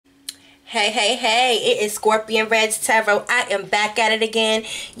Hey, it is ScorpionReddz Tarot. I am back at it again.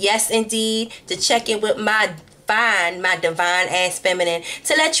 Yes, indeed. To check in with my divine ass feminine,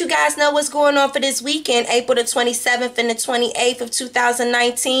 to let you guys know what's going on for this weekend, April the 27th and the 28th of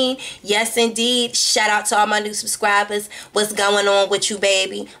 2019. Yes, indeed. Shout out to all my new subscribers. What's going on with you,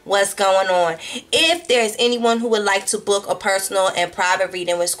 baby? What's going on? If there's anyone who would like to book a personal and private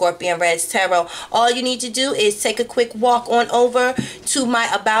reading with ScorpionReddz Tarot, all you need to do is take a quick walk on over to my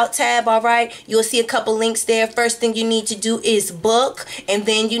About tab, all right? You'll see a couple links there. First thing you need to do is book, and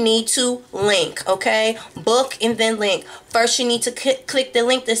then you need to link, okay? Book and then link. First, you need to click the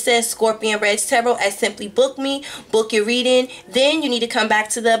link that says ScorpionReddz Tarot as simply book me, book your reading. Then you need to come back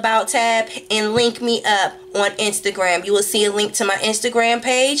to the About tab and link me up on Instagram. You will see a link to my Instagram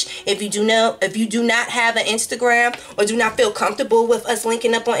page. If you do not have an Instagram or do not feel comfortable with us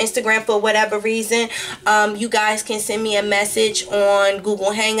linking up on Instagram for whatever reason, you guys can send me a message on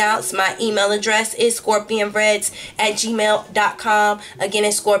Google Hangouts. My email address is scorpionreddzs@gmail.com. Again,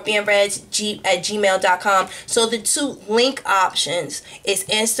 it's scorpionreddzs@gmail.com. So the two link options is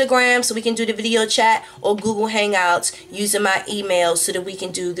Instagram, so we can do the video chat, or Google Hangouts using my email so that we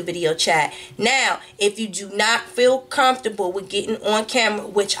can do the video chat. Now, if you do not feel comfortable with getting on camera,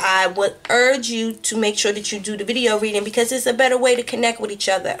 which I would urge you to make sure that you do the video reading, because it's a better way to connect with each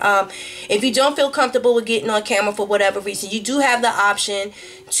other. If you don't feel comfortable with getting on camera for whatever reason, you do have the option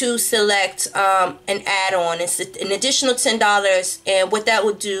to select an add-on. It's an additional $10, and what that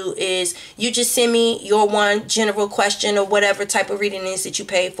would do is you just send me your one general question or whatever type of reading it is that you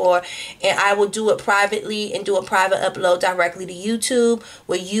pay for, and I will do it privately and do a private upload directly to YouTube,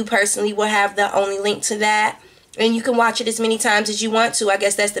 where you personally will have the only link to that, and you can watch it as many times as you want to. I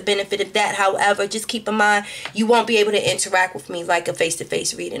guess that's the benefit of that. However, just keep in mind, you won't be able to interact with me like a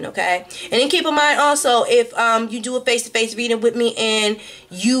face-to-face reading, okay? And then keep in mind also, if you do a face-to-face reading with me and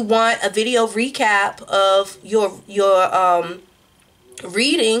you want a video recap of your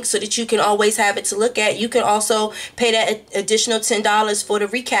reading so that you can always have it to look at, you can also pay that additional $10 for the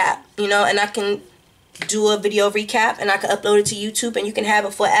recap, you know, and I can do a video recap and I can upload it to YouTube, and you can have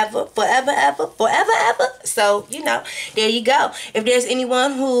it forever. So, you know, there you go. If there's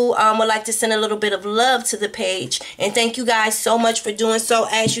anyone who would like to send a little bit of love to the page, and thank you guys so much for doing so.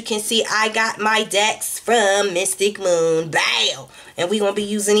 As you can see, I got my decks from Mystic Moon. Bow. And we gonna be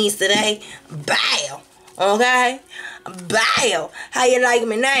using these today. Bow. Okay? Bow. How you like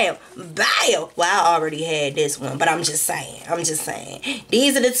me now? Bow. Well, I already had this one, but I'm just saying.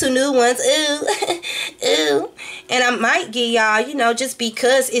 These are the two new ones. Ooh. Ooh. And I might give y'all, you know, just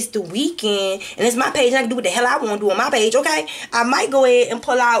because it's the weekend and it's my page, I can do what the hell I want to do on my page, okay? I might go ahead and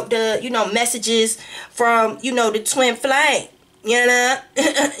pull out the, you know, messages from, you know, the twin flame. You know?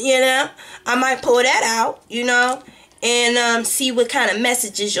 You know? I might pull that out, you know? And see what kind of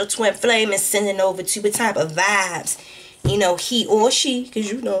messages your twin flame is sending over to, what type of vibes, you know, he or she,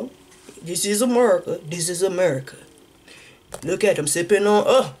 because, you know, this is America. This is America. Look at them sipping on,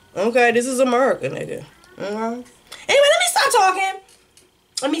 oh, okay, this is America, nigga. Anyway, let me start talking.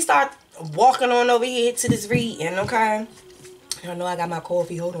 Let me start walking on over here to this reading, okay? I know I got my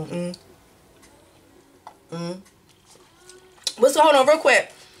coffee. Hold on. Hold on real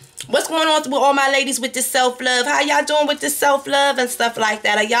quick. What's going on with all my ladies with this self-love? How y'all doing with this self-love and stuff like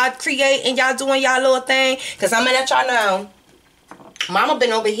that? Are y'all creating, y'all doing y'all little thing? Because I'm going to let y'all know, Mama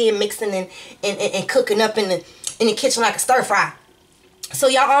been over here mixing and cooking up in the kitchen like a stir fry. So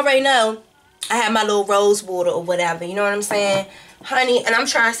y'all already know I have my little rose water or whatever. You know what I'm saying? Honey, and I'm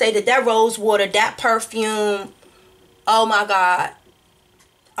trying to say that rose water, that perfume, oh my God.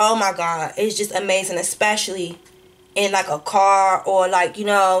 Oh my God. It's just amazing, especially in like a car or like, you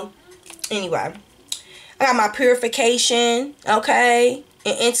know. Anyway, I got my purification, okay,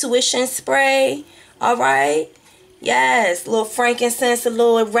 and intuition spray, all right. Yes, little frankincense, a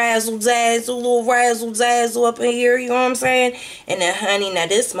little razzle dazzle up in here, you know what I'm saying? And then, honey, now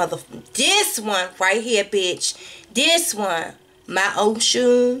this one right here, bitch, this one, my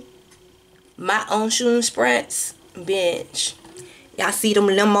ocean spritz, bitch. Y'all see them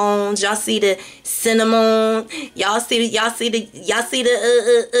lemons, y'all see the cinnamon, y'all see the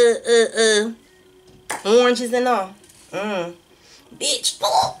oranges and all. Bitch.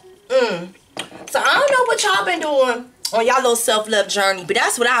 So I don't know what y'all been doing on y'all little self-love journey, but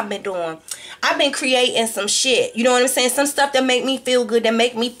that's what I've been doing. I've been creating some shit, you know what I'm saying? Some stuff that make me feel good, that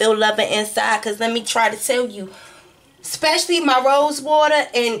make me feel loving inside. Cause let me try to tell you, especially my rose water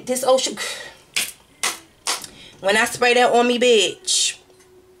and this ocean. When I spray that on me, bitch,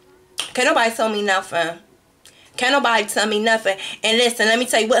 can't nobody tell me nothing. Can't nobody tell me nothing. And listen, let me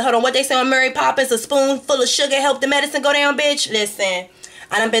tell you what, hold on, what they say on Mary Poppins, a spoonful of sugar help the medicine go down, bitch. Listen,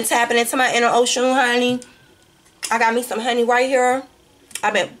 I done been tapping into my inner ocean honey. I got me some honey right here.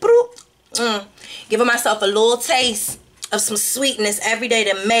 I've been giving myself a little taste of some sweetness every day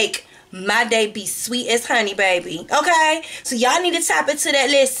to make my day be sweet as honey, baby. Okay? So y'all need to tap into that.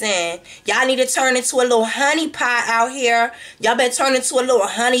 Listen, y'all need to turn into a little honey pot out here. Y'all better turn into a little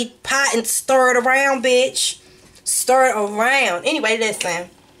honey pot and stir it around, bitch. Stir it around. Anyway, listen.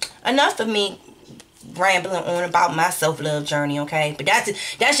 Enough of me rambling on about my self-love journey, okay? But that's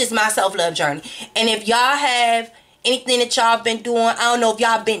just my self-love journey. And if y'all have anything that y'all been doing, I don't know if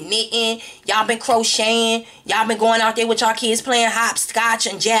y'all been knitting, y'all been crocheting, y'all been going out there with y'all kids playing hopscotch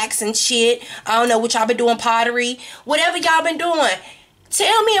and jacks and shit. I don't know what y'all been doing, pottery. Whatever y'all been doing,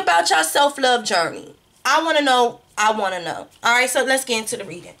 tell me about y'all self-love journey. I want to know. I want to know. All right, so let's get into the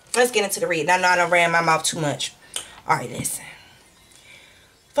reading. Let's get into the reading. I know I done ran my mouth too much. All right, listen.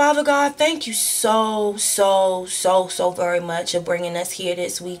 Father God, thank you so very much for bringing us here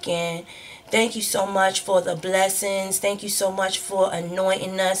this weekend. Thank you so much for the blessings. Thank you so much for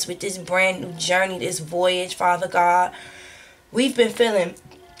anointing us with this brand new journey, this voyage, Father God. We've been feeling,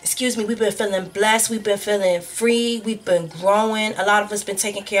 we've been feeling blessed. We've been feeling free. We've been growing. A lot of us been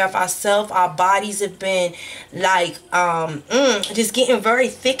taking care of ourselves. Our bodies have been like, just getting very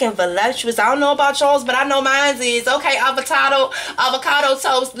thick and voluptuous. I don't know about yours, but I know mine is. Okay, avocado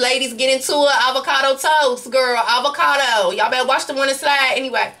toast. Ladies, get into it. Avocado toast, girl. Avocado. Y'all better watch the one and slide.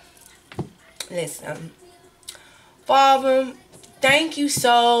 Anyway. Listen, Father, thank you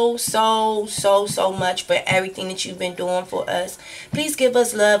so much for everything that you've been doing for us. Please give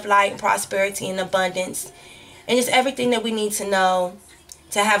us love, light, and prosperity and abundance, and just everything that we need to know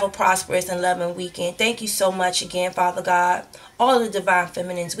to have a prosperous and loving weekend. Thank you so much again, Father God. All the divine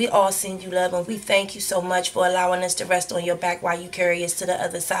feminines, we all send you love, and we thank you so much for allowing us to rest on your back while you carry us to the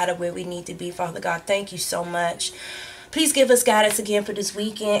other side of where we need to be, Father God. Thank you so much. Please give us guidance again for this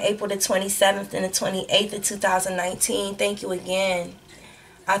weekend, April the 27th and the 28th of 2019. Thank you again.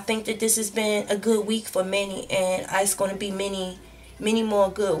 I think that this has been a good week for many, and it's going to be many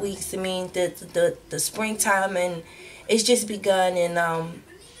more good weeks. I mean, the springtime, and it's just begun, and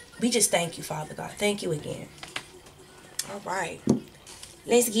we just thank you, Father God. Thank you again. All right.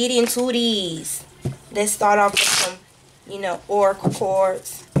 Let's get into these. Let's start off with some, oracle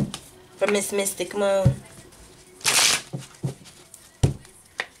cards for Miss Mystic Moon.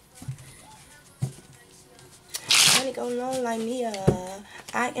 Go on like me,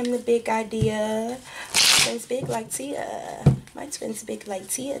 I am the big idea. My twins big like Tia. My twins big like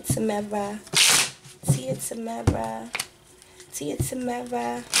Tia Tamara. Tia Tamara. Tia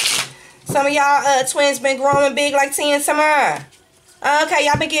Tamara. Some of y'all twins been growing big like Tia and Tamara. Okay,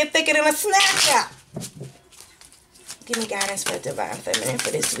 y'all been getting thicker than a Snapchat. Give me guidance for Divine Feminine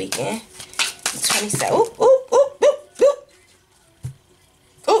for this weekend. 27. Ooh,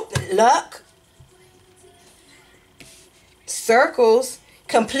 luck. Circles,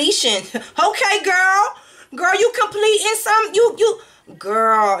 completion. Okay, girl, you completing some.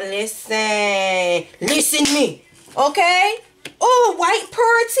 Girl, listen me. Okay. Oh, white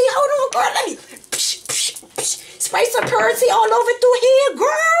purity. Hold on, girl. Let me spray some purity all over through here,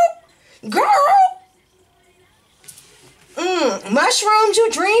 girl. Mushrooms. You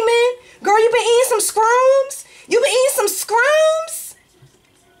dreaming, girl? You been eating some scrums.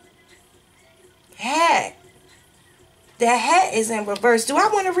 Heck. The hat is in reverse. Do I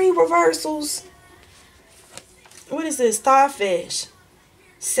want to read reversals? What is this? Starfish.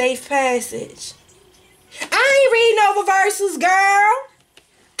 Safe passage. I ain't reading no reversals, girl.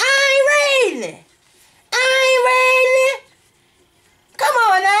 I ain't reading it. Come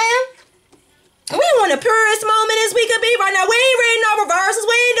on now. We want the purest moment as we could be right now. We ain't reading no reversals.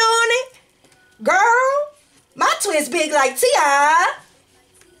 We ain't doing it. Girl, my twins big like T.I.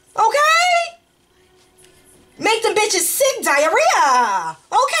 Okay? Make them bitches sick, diarrhea.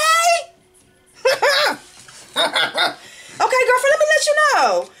 Okay? Okay, girlfriend, let me let you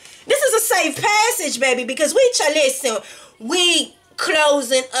know. This is a safe passage, baby, because we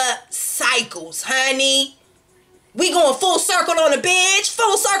closing up cycles, honey. We going full circle on the bitch,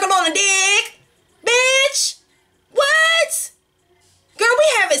 full circle on the dick. Bitch. What? Girl, we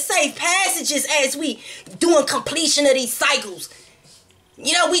having safe passages as we doing completion of these cycles.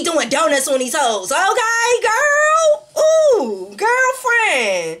 We doing donuts on these hoes. Okay, girl? Ooh,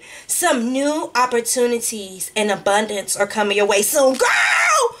 girlfriend. Some new opportunities and abundance are coming your way soon.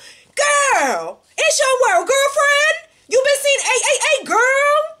 Girl! It's your world, girlfriend. You been seeing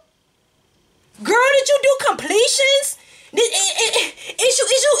girl? Girl, did you do completions? Is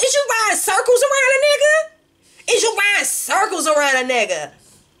you riding circles around a nigga? Is you riding circles around a nigga?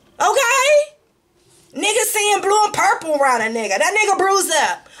 Okay? Nigga seeing blue and purple around a nigga. That nigga bruised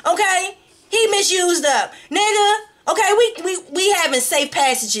up. Okay? He misused up. Nigga. Okay, we having safe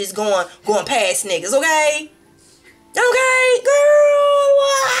passages going past niggas, okay? Okay,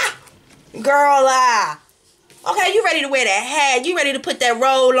 girl. Okay, you ready to wear that hat? You ready to put that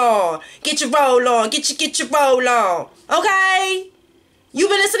roll on? Get your roll on. Get your roll on. Okay? You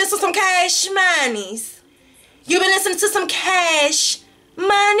been listening to some cash monies. You been listening to some cash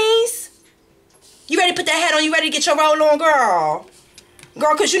monies. You ready to put that hat on? You ready to get your roll on, girl?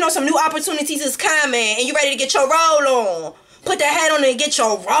 Girl, because you know some new opportunities is coming and you ready to get your roll on. Put that hat on and get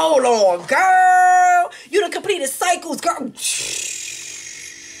your roll on, girl. You done completed cycles, girl.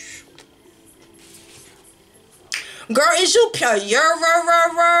 Girl, is you pure?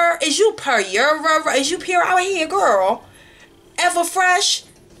 Is you pure? Is you pure out here, girl? Ever fresh?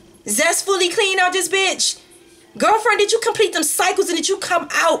 Zestfully clean out this bitch? Girlfriend, did you complete them cycles and did you come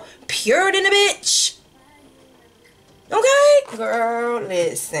out pure than a bitch? Okay? Girl,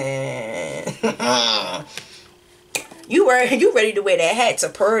 listen. You ready to wear that hat to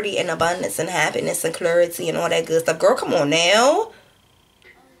purity and abundance and happiness and clarity and all that good stuff. Girl, come on now.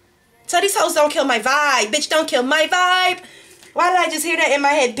 Tell these hoes don't kill my vibe. Bitch, don't kill my vibe. Why did I just hear that in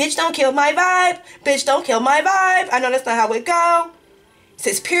my head? Bitch, don't kill my vibe. Bitch, don't kill my vibe. I know that's not how it go. It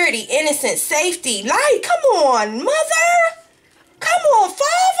says purity, innocence, safety, light. Come on, mother. Come on, father.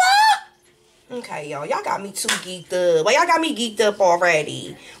 Okay, y'all got me too geeked up. Why y'all got me geeked up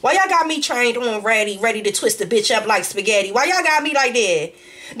already? Why y'all got me trained on ready to twist the bitch up like spaghetti? Why y'all got me like that?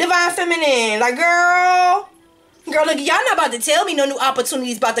 Divine feminine, like girl, look, y'all not about to tell me no new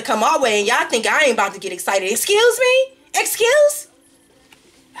opportunities about to come our way, and y'all think I ain't about to get excited. Excuse me? Excuse?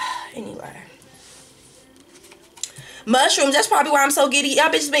 Anyway. Mushrooms, that's probably why I'm so giddy. Y'all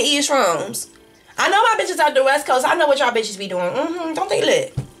bitches been eating shrooms. I know my bitches out the West Coast. I know what y'all bitches be doing. Don't they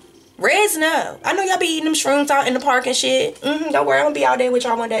lit? Redz, no. I know y'all be eating them shrooms out in the park and shit. Don't worry, I'm gonna be out there with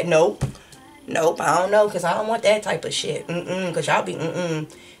y'all one day. Nope, I don't know, because I don't want that type of shit. Because y'all be,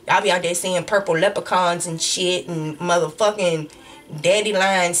 y'all be out there seeing purple leprechauns and shit and motherfucking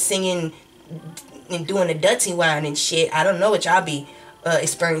dandelions singing and doing the dirty wine and shit. I don't know what y'all be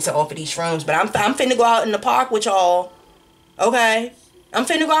experiencing off of these shrooms, but I'm finna go out in the park with y'all. Okay? I'm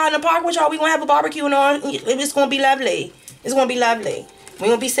finna go out in the park with y'all. We gonna have a barbecue and all. It's gonna be lovely. It's gonna be lovely. We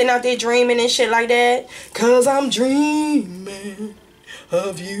gonna be sitting out there dreaming and shit like that. Cause I'm dreaming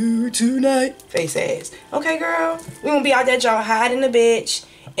of you tonight. Face ass. Okay, girl. We gonna be out there, y'all, hiding the bitch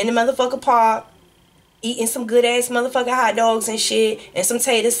in the motherfucker park, eating some good ass motherfucking hot dogs and shit, and some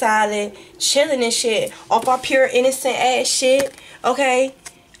tater salad, chilling and shit, off our pure innocent ass shit. Okay?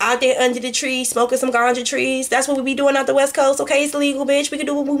 Out there under the trees, smoking some ganja trees. That's what we be doing out the West Coast. Okay, it's legal, bitch. We can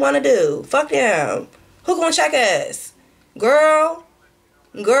do what we want to do. Fuck them. Who gonna check us? Girl.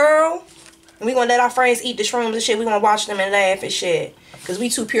 And we gonna let our friends eat the shrooms and shit. We gonna watch them and laugh and shit. Cause we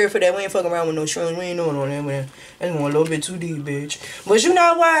too pure for that. We ain't fucking around with no shrooms. We ain't doing all that, man. That's going a little bit too deep, bitch. But you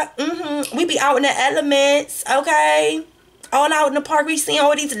know what? We be out in the elements, okay? All out in the park. We seeing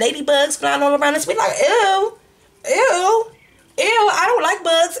all these ladybugs flying all around us. We like, ew. I don't like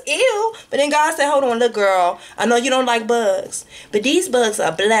bugs. Ew. But then God said, hold on, look, girl. I know you don't like bugs, but these bugs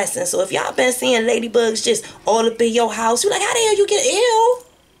are blessings. So if y'all been seeing ladybugs just all up in your house, you like, how the hell you get ew?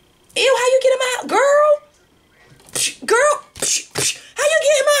 Ew, how you get in my house? Girl, how you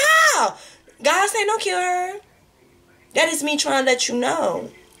get in my house? God said, don't kill her. That is me trying to let you know.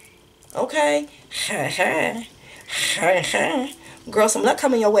 Okay? Girl, some luck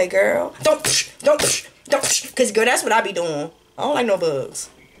coming your way, girl. Don't. Because, girl, that's what I be doing. I don't like no bugs.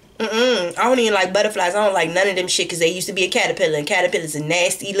 I don't even like butterflies. I don't like none of them shit because they used to be a caterpillar. And caterpillars are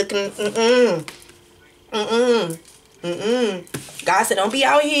nasty looking. God said, don't be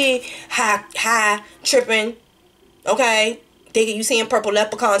out here high tripping. Okay? Thinking you seeing purple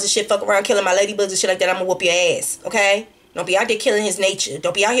leprechauns and shit, fuck around killing my ladybugs and shit like that. I'm gonna whoop your ass. Okay? Don't be out there killing his nature.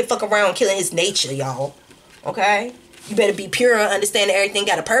 Don't be out here fucking around killing his nature, y'all. Okay? You better be pure and understand that everything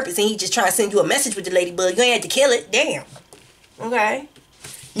got a purpose and he just trying to send you a message with the ladybug. You ain't have to kill it. Damn. Okay?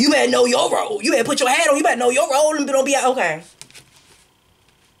 You better know your role. You better put your hat on. You better know your role and don't be out. Okay.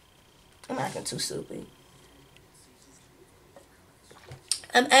 I'm acting too stupid.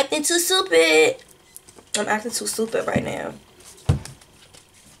 I'm acting too stupid right now.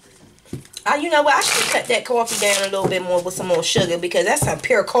 You know what? I should cut that coffee down a little bit more with some more sugar because that's some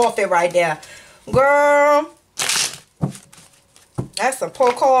pure coffee right there. Girl. That's some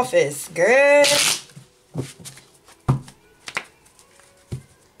poor coffee, girl.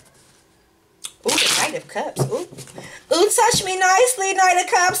 Ooh, the Knight of Cups. Ooh. Ooh, touch me nicely, Knight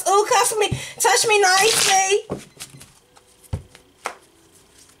of Cups. Ooh, touch me nicely.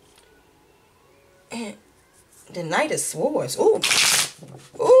 The Knight of Swords. Ooh.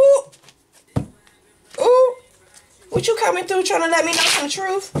 Ooh. Ooh. What you coming through trying to let me know some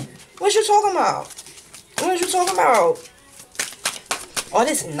truth? What you talking about? What you talking about? All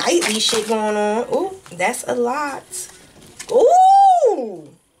this nightly shit going on. Ooh, that's a lot. Ooh.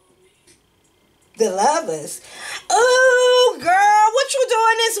 The Lovers. Ooh, girl, what you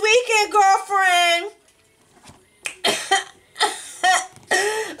doing this weekend, girlfriend?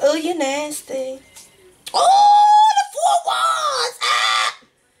 Ooh, you nasty. Ooh, the Four Wands. Ah!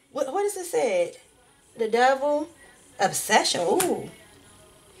 What is it said? The Devil. Obsession. Ooh.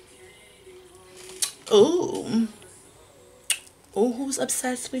 Ooh. Ooh, who's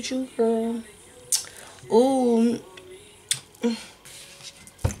obsessed with you, girl? Ooh.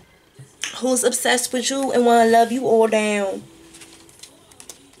 Who's obsessed with you and wanna love you all down?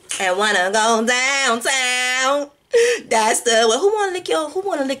 And wanna go downtown. That's the who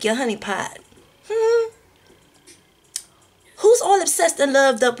wanna lick your honey pot? Who's all obsessed and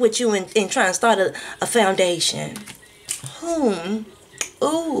loved up with you and trying to start a foundation? Ooh.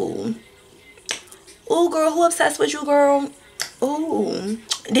 Ooh, girl, who obsessed with you, girl? Ooh.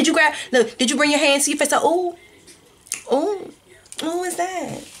 Did you bring your hands to your face? Ooh. Ooh. Who is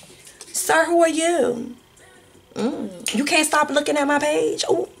that? Sir, who are you? You can't stop looking at my page.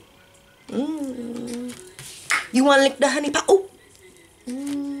 Ooh. You want to lick the honey pot? Ooh.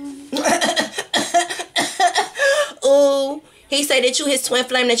 Ooh. He said that you his twin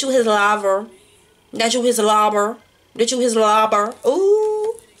flame, that you his lover. That you his lover. That you his lover.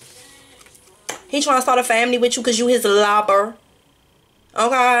 Ooh. He trying to start a family with you because you his lover.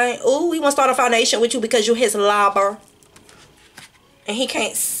 Okay? Ooh, he want to start a foundation with you because you his lover. And he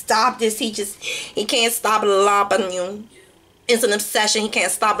can't stop this. He can't stop lobbing you. It's an obsession. He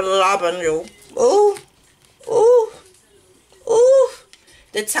can't stop lobbing you. Ooh. Ooh. Ooh.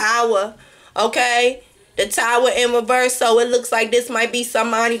 The Tower. Okay? The Tower in reverse. So it looks like this might be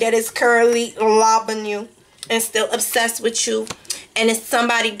somebody that is currently lobbing you and still obsessed with you. And it's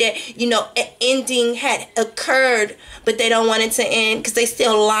somebody that, you know, an ending had occurred, but they don't want it to end because they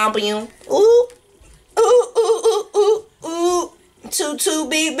still lobbing you. Ooh. Ooh, ooh, ooh, ooh, ooh. 2-2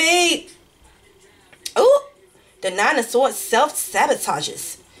 BB. Ooh. The Nine of Swords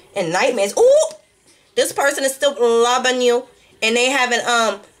self-sabotages and nightmares. Ooh. This person is still lobbing you and they having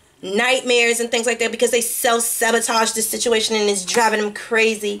nightmares and things like that because they self-sabotage the situation and it's driving them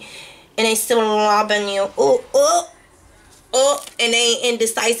crazy. And they still lobbing you. Ooh, ooh. Oh, and they ain't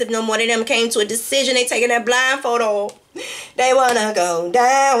indecisive no more. They them came to a decision. They taking that blindfold off. They wanna go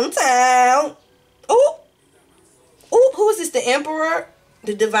downtown. Ooh. Ooh, who is this? The Emperor?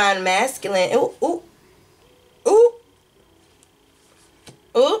 The Divine Masculine. Ooh, ooh. Ooh.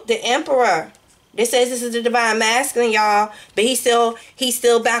 Ooh, the Emperor. This says this is the Divine Masculine, y'all. But he's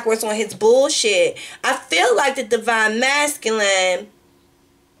still backwards on his bullshit. I feel like the Divine Masculine,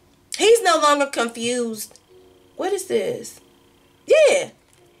 he's no longer confused. What is this? Yeah.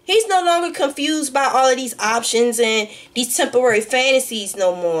 He's no longer confused by all of these options and these temporary fantasies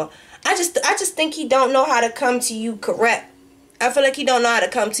no more. I just think he don't know how to come to you correct. I feel like he don't know how to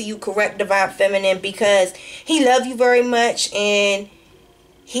come to you correct, Divine Feminine, because he love you very much and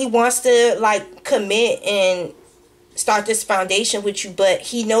he wants to like commit and start this foundation with you, but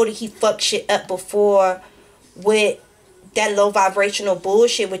he know that he fucked shit up before with that low vibrational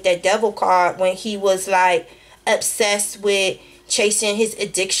bullshit with that Devil card when he was like obsessed with chasing his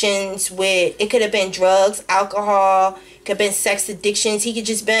addictions with, it could have been drugs, alcohol, could have been sex addictions. He could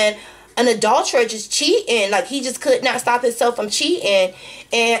just been an adulterer, just cheating. Like he just could not stop himself from cheating.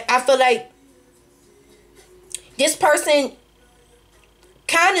 And I feel like this person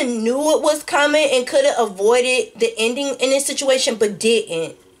kind of knew it was coming and could have avoided the ending in this situation, but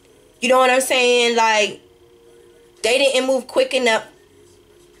didn't. You know what I'm saying? Like they didn't move quick enough.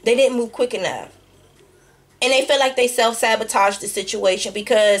 They didn't move quick enough. And they feel like they self-sabotaged the situation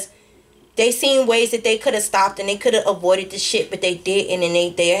because they seen ways that they could have stopped and they could have avoided the shit, but they didn't,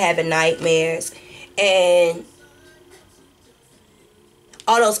 and they're having nightmares. And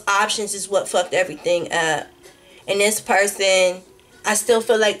all those options is what fucked everything up. And this person, I still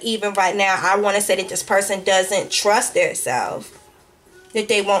feel like even right now, I want to say that this person doesn't trust their self. That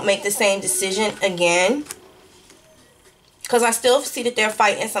they won't make the same decision again. Because I still see that they're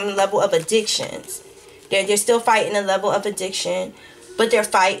fighting some level of addictions. They're still fighting a level of addiction, but they're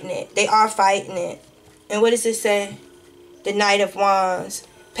fighting it. They are fighting it. And what does it say? The Knight of Wands,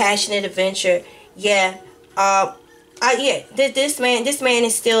 passionate adventure. Yeah, this man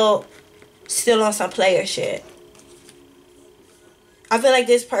is still on some player shit. I feel like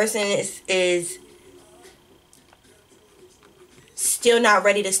this person is still not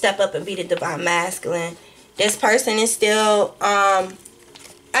ready to step up and be the Divine Masculine This person is still, I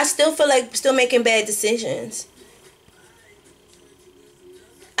still feel like still making bad decisions.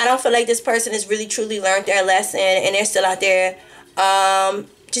 I don't feel like this person has really truly learned their lesson, and they're still out there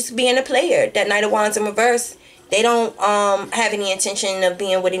just being a player. That Knight of Wands in reverse, they don't have any intention of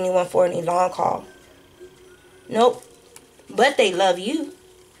being with anyone for any long haul. Nope. But they love you.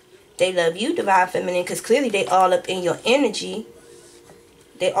 They love you, Divine Feminine, because clearly they all up in your energy.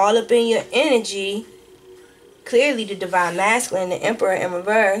 They all up in your energy. Clearly the Divine Masculine, the Emperor in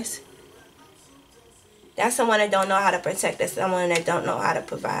reverse. That's someone that don't know how to protect. That's someone that don't know how to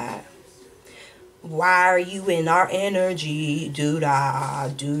provide. Why are you in our energy? Do-da,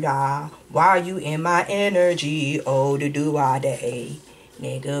 do-da. Why are you in my energy? Oh, do-do-ah-day.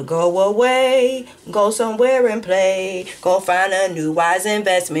 Nigga, go away. Go somewhere and play. Go find a new wise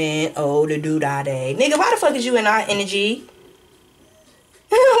investment. Oh, do-do-da-day. Nigga, why the fuck is you in our energy?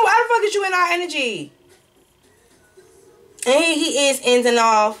 Why the fuck is you in our energy? And he is ending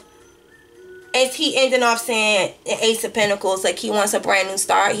off. As he ending off saying the Ace of Pentacles, like he wants a brand new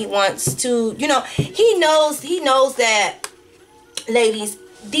start. He wants to, you know, he knows that, ladies,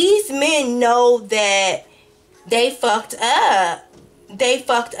 these men know that they fucked up. They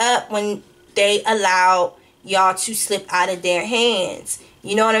fucked up when they allowed y'all to slip out of their hands.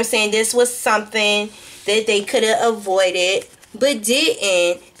 You know what I'm saying? This was something that they could have avoided, but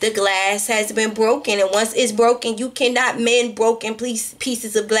didn't. The glass has been broken, and once it's broken, you cannot mend broken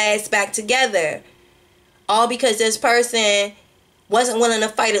pieces of glass back together. All because this person wasn't willing to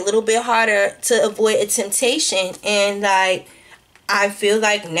fight a little bit harder to avoid a temptation. And like, I feel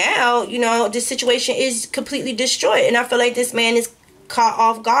like now, you know, this situation is completely destroyed, and I feel like this man is caught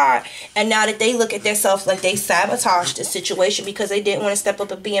off guard, and now that they look at themselves like they sabotaged the situation because they didn't want to step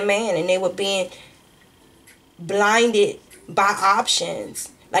up and be a man, and they were being blinded by options,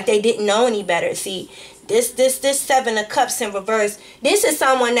 like they didn't know any better. See, this Seven of Cups in reverse, this is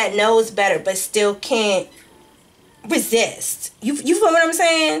someone that knows better but still can't resist. You feel what I'm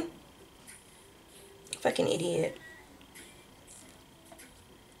saying? Fucking idiot.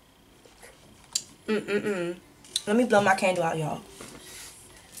 Let me blow my candle out, y'all.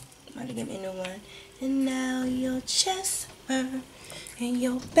 I'm gonna give me a new one. And now your chest burns and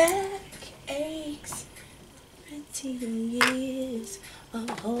your back aches. 15 years of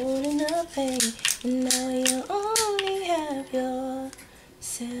holding up pain, and now you only have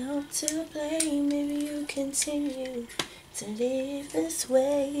yourself to blame if you continue to live this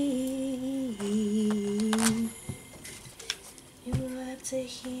way. You have to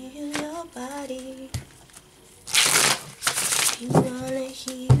heal your body. You wanna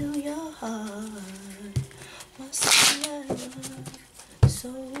heal your heart. Whatsoever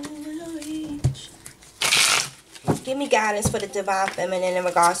soul will reach. Give me guidance for the Divine Feminine in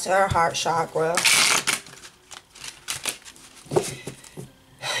regards to her heart chakra.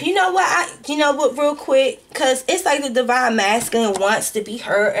 You know what, real quick, because it's like the Divine Masculine wants to be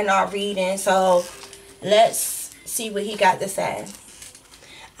heard in our reading. So let's see what he got to say.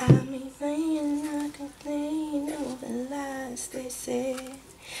 I've been playing like a plane over lies they say,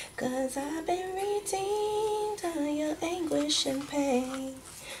 'cause I've been redeemed of your anguish and pain.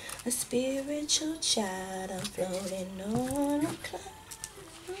 A spiritual child, I'm floating on a cloud.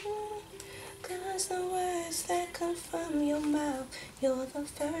 'Cause the words that come from your mouth, you're the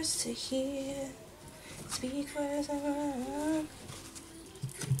first to hear. Speak words around.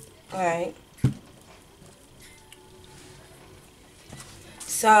 Alright.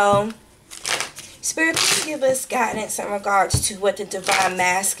 So, Spirit, can you give us guidance in regards to what the Divine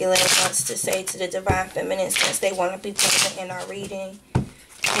Masculine wants to say to the Divine Feminine, since they want to be present in our reading?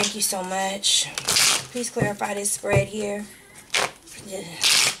 Thank you so much. Please clarify this spread here.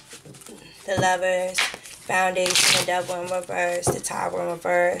 The Lovers, Foundation, the Devil in reverse, the Tower in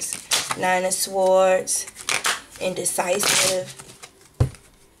reverse, Nine of Swords, Indecisive.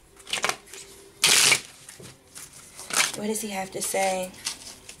 What does he have to say?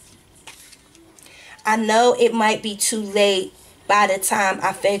 I know it might be too late by the time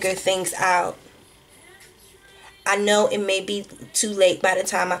I figure things out. I know it may be too late by the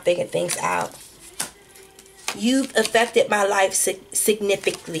time I figure things out. You've affected my life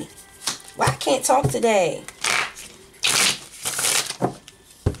significantly. Why I can't talk today?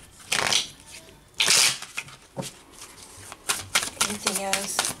 Anything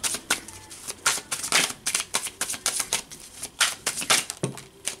else?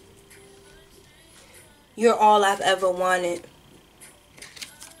 You're all I've ever wanted.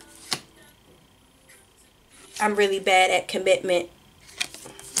 I'm really bad at commitment.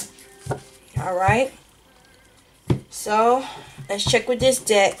 Alright. So, let's check with this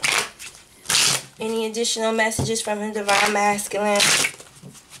deck. Any additional messages from the Divine Masculine?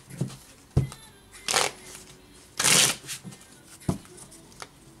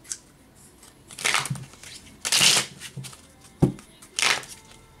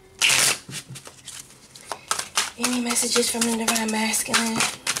 Any messages from the Divine Masculine?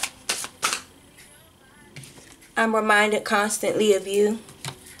 I'm reminded constantly of you.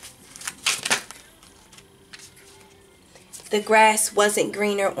 The grass wasn't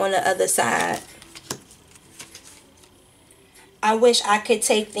greener on the other side. I wish I could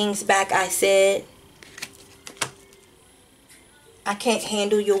take things back I said. I can't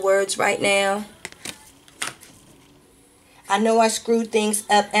handle your words right now. I know I screwed things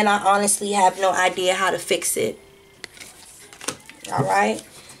up and I honestly have no idea how to fix it. Alright?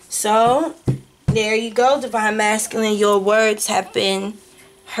 So, there you go, Divine Masculine. Your words have been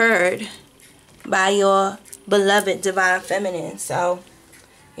heard by your beloved Divine Feminine. So,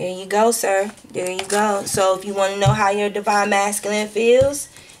 there you go, sir. There you go. So, if you want to know how your Divine Masculine feels,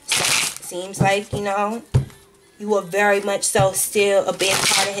 seems like, you know, you are very much so still a big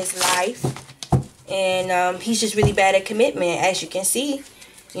part of his life. And he's just really bad at commitment, as you can see.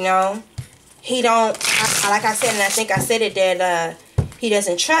 You know, he don't, like I said, and I think I said it, that he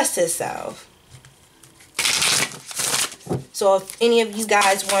doesn't trust himself. So if any of you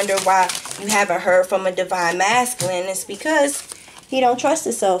guys wonder why you haven't heard from a Divine Masculine, it's because he don't trust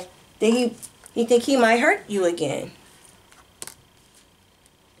himself. Then he think he might hurt you again.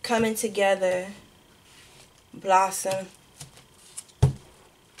 Coming together, blossom.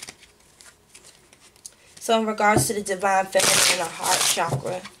 So in regards to the Divine Feminine and the heart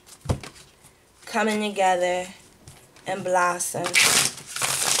chakra, coming together and blossom.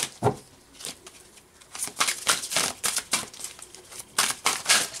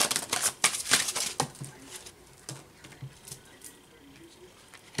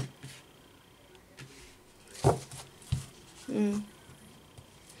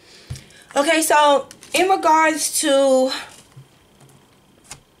 Okay, so in regards to,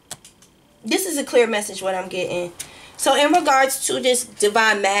 this is a clear message what I'm getting. So in regards to this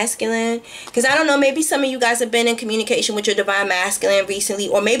Divine Masculine, because I don't know, maybe some of you guys have been in communication with your Divine Masculine recently,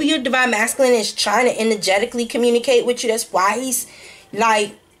 or maybe your Divine Masculine is trying to energetically communicate with you. That's why he's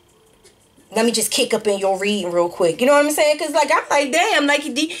like, let me just kick up in your reading real quick. You know what I'm saying? Because like, I'm like, damn, like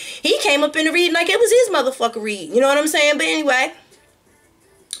he came up in the reading like it was his motherfucker reading. You know what I'm saying? But anyway,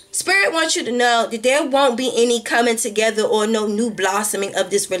 Spirit wants you to know that there won't be any coming together or no new blossoming of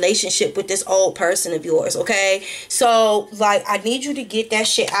this relationship with this old person of yours, okay? So, like, I need you to get that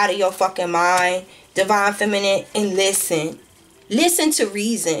shit out of your fucking mind, Divine Feminine, and listen. Listen to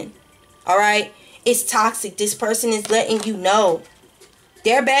reason, all right? It's toxic. This person is letting you know.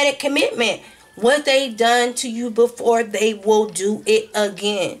 They're bad at commitment. What they've done to you before, they will do it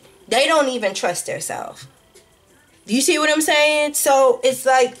again. They don't even trust themselves. Do you see what I'm saying? So it's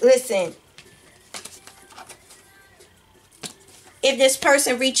like, listen, if this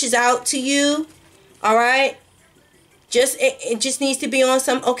person reaches out to you, all right, it just needs to be on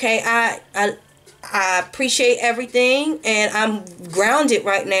some, okay, I appreciate everything and I'm grounded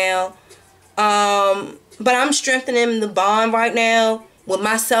right now, but I'm strengthening the bond right now with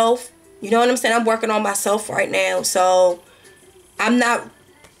myself. You know what I'm saying? I'm working on myself right now. So I'm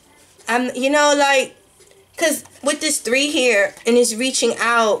you know, like, because with this 3 here, and it's reaching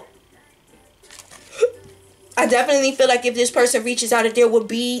out, I definitely feel like if this person reaches out, that there would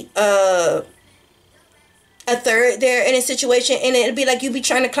be a third there in a situation, and it'd be like you'd be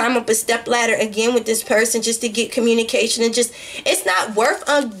trying to climb up a step ladder again with this person just to get communication, and just, it's not worth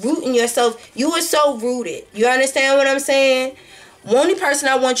unrooting yourself. You are so rooted. You understand what I'm saying? The only person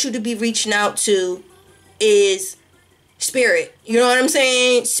I want you to be reaching out to is Spirit. You know what I'm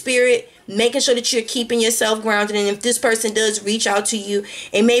saying? Spirit. Making sure that you're keeping yourself grounded. And if this person does reach out to you,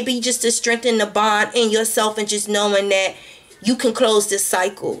 it may be just to strengthen the bond in yourself and just knowing that you can close this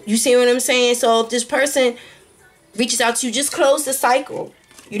cycle. You see what I'm saying? So if this person reaches out to you, just close the cycle.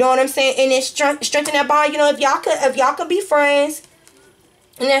 You know what I'm saying? And it's strengthen that bond. You know, if y'all could be friends,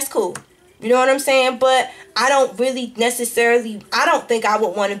 and that's cool. You know what I'm saying? But I don't really necessarily, I don't think I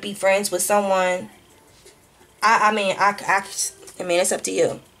would want to be friends with someone. I mean, it's up to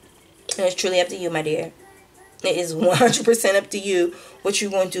you. It's truly up to you, my dear. It is 100% up to you what you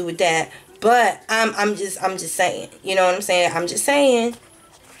want to do with that. But I'm just saying. You know what I'm saying? I'm just saying.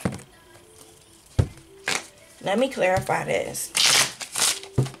 Let me clarify this.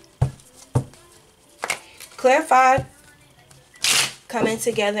 Clarify. Coming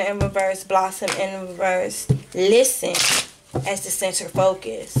together in reverse. Blossom in reverse. Listen as the center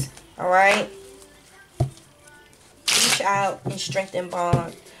focus. Alright? Reach out and strengthen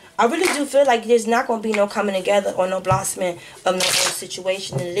bond. I really do feel like there's not going to be no coming together or no blossoming of no old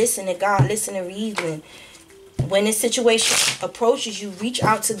situation. And listen to God, listen to reason. When this situation approaches you, reach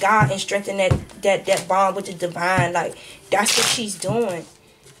out to God and strengthen that bond with the divine. Like, that's what she's doing.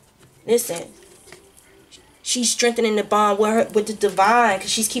 Listen, she's strengthening the bond with the divine,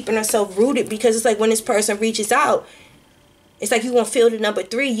 because she's keeping herself rooted. Because it's like when this person reaches out, it's like you won't feel the number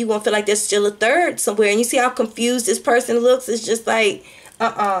 3. You won't feel like there's still a 3rd somewhere. And you see how confused this person looks? It's just like,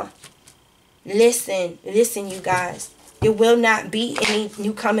 Listen, you guys. There will not be any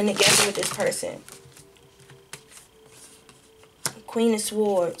new coming together with this person. Queen of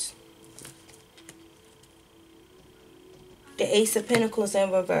Swords. The Ace of Pentacles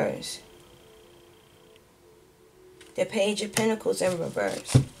in reverse. The Page of Pentacles in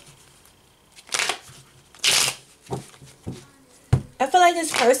reverse. I feel like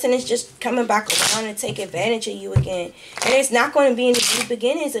this person is just coming back around and take advantage of you again. And it's not going to be in the new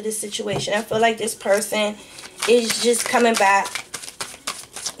beginnings of this situation. I feel like this person is just coming back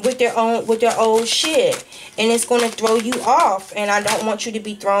with their old shit. And it's going to throw you off. And I don't want you to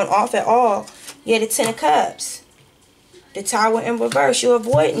be thrown off at all. Yeah, the 10 of Cups. The Tower in reverse. You're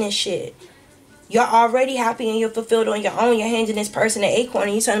avoiding this shit. You're already happy and you're fulfilled on your own. You're handing this person an acorn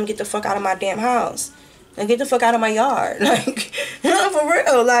and you tell them, get the fuck out of my damn house. Like, get the fuck out of my yard. Like, for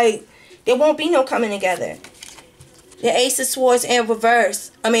real. Like, there won't be no coming together. The Ace of Swords in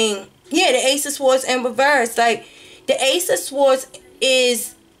reverse. I mean, yeah, the Ace of Swords in reverse. Like, the Ace of Swords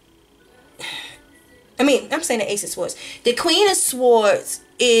is... I'm saying the Ace of Swords. The Queen of Swords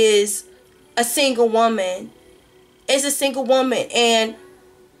is a single woman. Is a single woman. And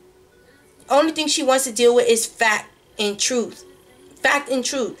only thing she wants to deal with is fact and truth. Fact and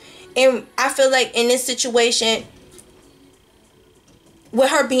truth. And I feel like in this situation, with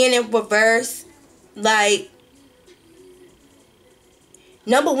her being in reverse, like,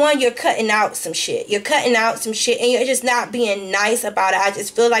 number one, you're cutting out some shit. You're cutting out some shit and you're just not being nice about it. I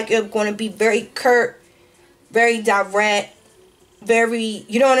just feel like you're going to be very curt, very direct, very,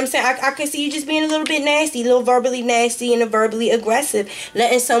 you know what I'm saying? I can see you just being a little bit nasty, a little verbally nasty and verbally aggressive,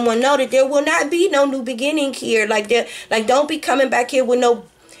 letting someone know that there will not be no new beginning here. Like, don't be coming back here with no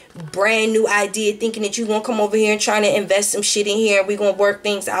brand new idea thinking that you're gonna come over here and trying to invest some shit in here and we're gonna work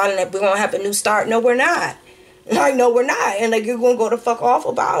things out and that we're gonna have a new start. No, we're not. Like, no, we're not. And like, you're gonna go the fuck off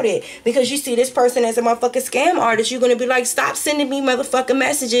about it because you see this person as a motherfucking scam artist. You're gonna be like, stop sending me motherfucking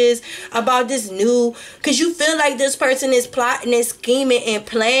messages about this new, because you feel like this person is plotting and scheming and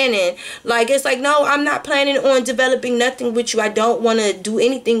planning. Like, it's like, no, I'm not planning on developing nothing with you. I don't want to do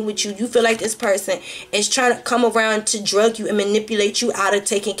anything with you. You feel like this person is trying to come around to drug you and manipulate you out of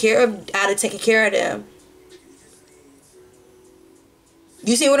taking care of them.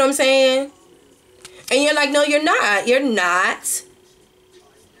 You see what I'm saying? And you're like, no, you're not. You're not.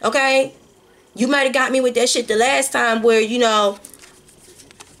 Okay? You might have got me with that shit the last time where, you know,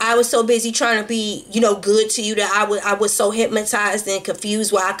 I was so busy trying to be, you know, good to you that I was so hypnotized and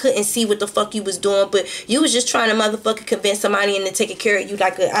confused where I couldn't see what the fuck you was doing. But you was just trying to motherfucking convince somebody into taking care of you.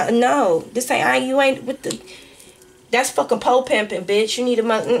 Like, no, this ain't, you ain't with the, that's fucking pole pimping, bitch. You need a,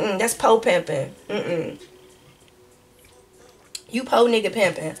 that's pole pimping. You pole nigga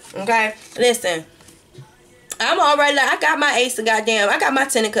pimping. Okay? Listen. I'm alright. Like, I got my ace of goddamn. I got my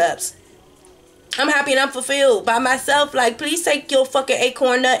 10 of cups. I'm happy and I'm fulfilled by myself. Like, please take your fucking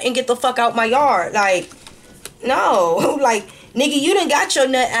acorn nut and get the fuck out my yard. Like, no. Like, nigga, you done got your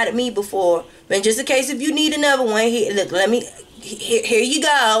nut out of me before. But just in case if you need another one, here, look, let me, here you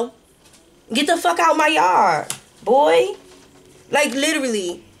go. Get the fuck out my yard, boy. Like,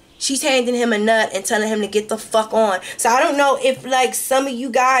 literally. She's handing him a nut and telling him to get the fuck on. So I don't know if, like, some of you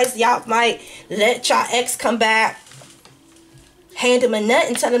guys, y'all might let y'all ex come back, hand him a nut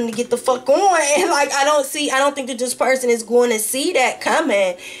and tell him to get the fuck on. And, like, I don't think that this person is going to see that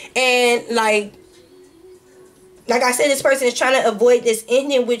coming. And, like I said, this person is trying to avoid this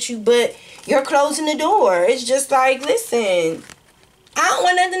ending with you, but you're closing the door. It's just like, listen, I don't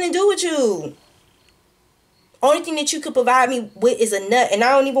want nothing to do with you. Only thing that you could provide me with is a nut, and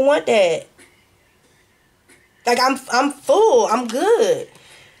I don't even want that. Like, I'm full. I'm good.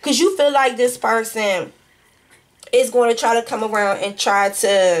 Because you feel like this person is going to try to come around and try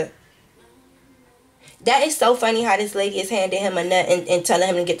to... That is so funny how this lady is handing him a nut and telling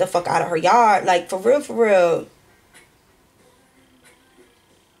him to get the fuck out of her yard. Like, for real, for real.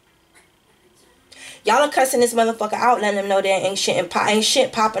 Y'all are cussing this motherfucker out, letting him know that ain't shit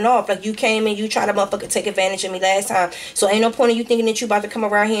popping off. Like, you came and you tried to motherfucker take advantage of me last time. So ain't no point in you thinking that you about to come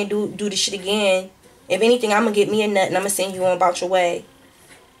around here and do this shit again. If anything, I'm gonna get me a nut and I'm gonna send you on about your way.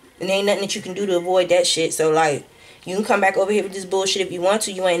 And there ain't nothing that you can do to avoid that shit. So, like, You can come back over here with this bullshit if you want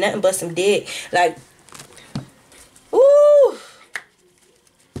to. You ain't nothing but some dick. Like, ooh.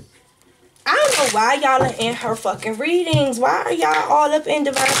 I don't know why y'all are in her fucking readings. Why are y'all all up in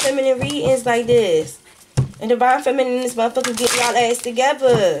Divine Feminine readings like this? And Divine Feminine and this motherfucker get y'all ass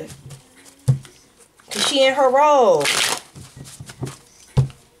together. Because she in her role.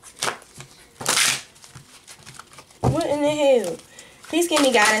 What in the hell? Please give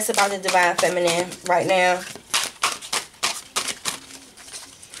me guidance about the Divine Feminine right now.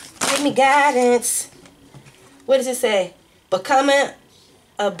 Give me guidance. What does it say? Becoming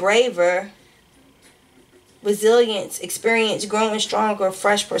a braver, resilience, experience, growing stronger,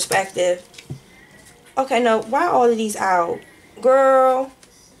 fresh perspective. Okay, no, why all of these out? Girl,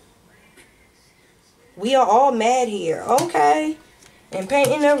 we are all mad here. Okay. And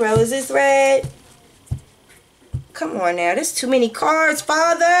painting the roses red. Come on now, there's too many cards,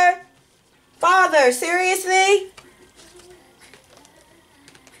 Father. Father, seriously?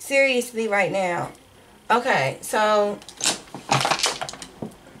 Seriously right now. Okay, so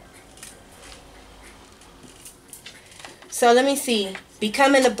let me see.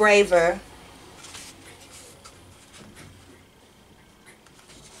 Becoming a braver.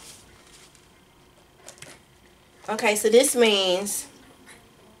 Okay, so this means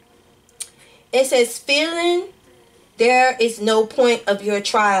it says feeling there is no point of your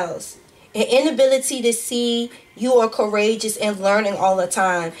trials. An inability to see you are courageous and learning all the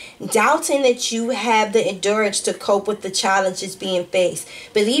time. Doubting that you have the endurance to cope with the challenges being faced.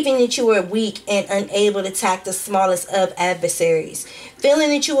 Believing that you are weak and unable to attack the smallest of adversaries. Feeling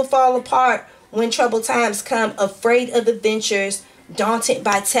that you will fall apart when troubled times come. Afraid of adventures. Daunted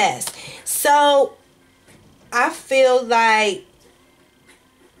by tests. So, I feel like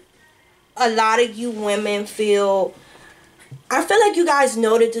a lot of you women feel... I feel like you guys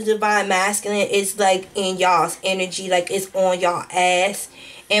know that the Divine Masculine is like in y'all's energy, like it's on y'all ass.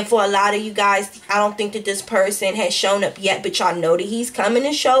 And for a lot of you guys, I don't think that this person has shown up yet, but y'all know that he's coming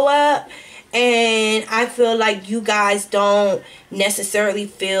to show up. And I feel like you guys don't necessarily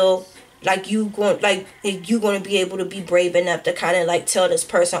feel like you're going to be able to be brave enough to kind of like tell this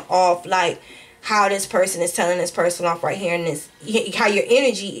person off, like how this person is telling this person off right here, and this how your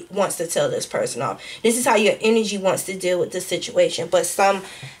energy wants to tell this person off. This is how your energy wants to deal with the situation, but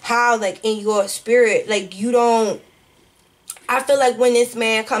somehow like in your spirit, like you don't... I feel like when this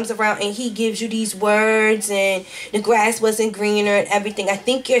man comes around and he gives you these words and the grass wasn't greener and everything, I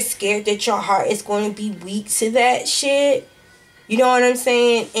think you're scared that your heart is going to be weak to that shit. You know what I'm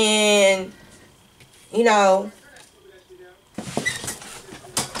saying? And you know,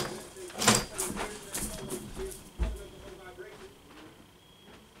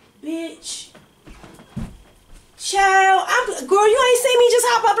 bitch. Child, girl, you ain't seen me just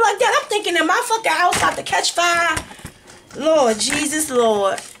hop up like that. I'm thinking that my fucking house about to catch fire. Lord Jesus,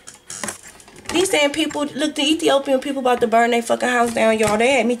 Lord. These damn people, look, the Ethiopian people about to burn their fucking house down, y'all.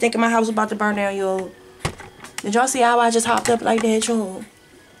 They had me thinking my house was about to burn down, y'all. Did y'all see how I just hopped up like that, y'all?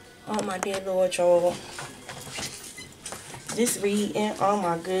 Oh, my dear Lord, y'all. This reading, oh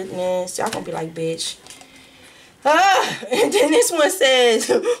my goodness. Y'all gonna be like, bitch. And then this one says,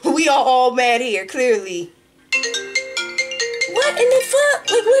 we are all mad here, clearly. What in the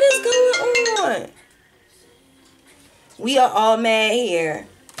fuck? Like, what is going on? We are all mad here.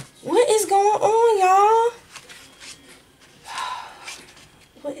 What is going on, y'all?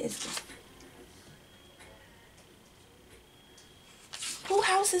 What is this? Whose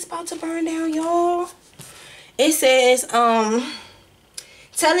house is about to burn down, y'all? It says, telling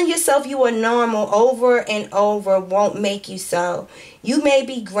yourself you are normal over and over won't make you so. You may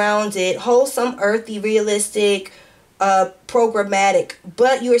be grounded, wholesome, earthy, realistic, programmatic,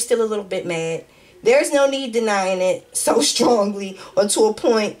 but you are still a little bit mad. There's no need denying it so strongly or to a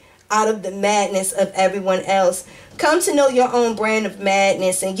point out of the madness of everyone else. Come to know your own brand of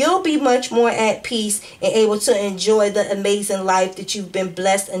madness and you'll be much more at peace and able to enjoy the amazing life that you've been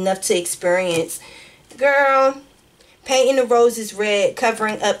blessed enough to experience. Girl, painting the roses red,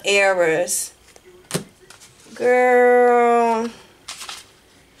 covering up errors. Girl.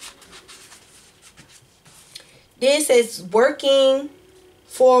 This is working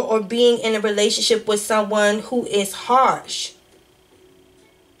for or being in a relationship with someone who is harsh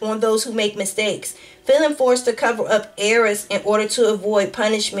on those who make mistakes. Feeling forced to cover up errors in order to avoid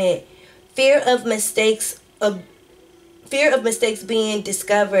punishment. Fear of mistakes being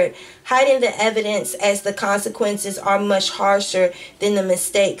discovered. Hiding the evidence as the consequences are much harsher than the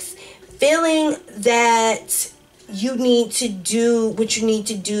mistakes. Feeling that you need to do what you need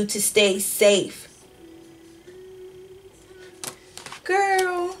to do to stay safe.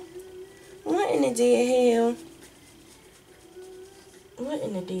 Girl, what in the dead hell? What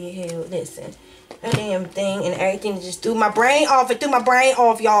in the hell? Listen. That damn thing and everything just threw my brain off. It threw my brain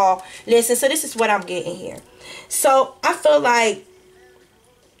off, y'all. Listen, so this is what I'm getting here. So, I feel like...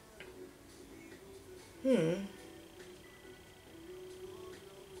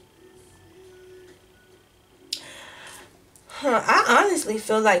 I honestly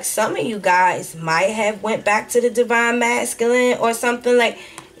feel like some of you guys might have went back to the divine masculine or something. Like,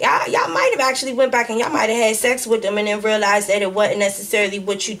 y'all might have actually went back and y'all might have had sex with them and then realized that it wasn't necessarily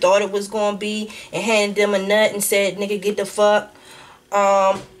what you thought it was going to be, and handed them a nut and said, nigga, get the fuck.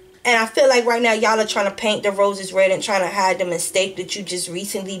 And I feel like right now y'all are trying to paint the roses red and trying to hide the mistake that you just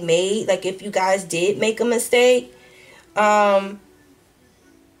recently made. Like, if you guys did make a mistake.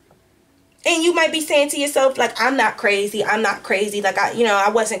 And you might be saying to yourself, like, I'm not crazy. I'm not crazy. Like, I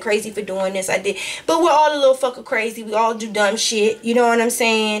wasn't crazy for doing this. I did. But we're all a little fucker crazy. We all do dumb shit. You know what I'm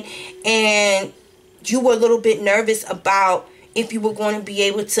saying? And you were a little bit nervous about if you were going to be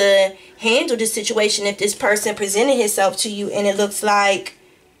able to handle the situation if this person presented himself to you and it looks like,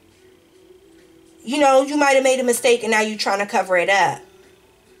 you know, you might have made a mistake and now you're trying to cover it up.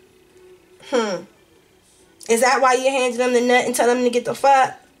 Is that why you handed them the nut and tell them to get the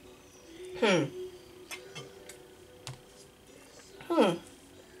fuck?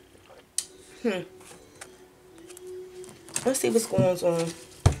 Let's see what's going on.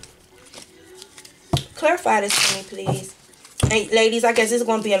 Clarify this for me, please. Hey, ladies, I guess this is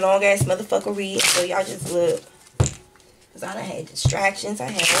going to be a long-ass motherfucker read, so y'all just look. Because I done had distractions. I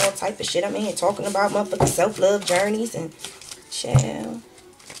had all type of shit. I'm in here talking about motherfucking self-love journeys and child.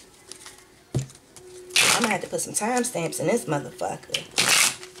 I'm going to have to put some timestamps in this motherfucker.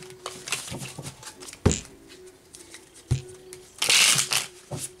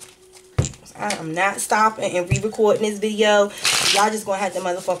 I am not stopping and re-recording this video. Y'all just gonna have to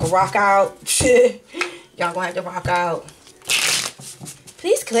motherfucker rock out. Y'all gonna have to rock out.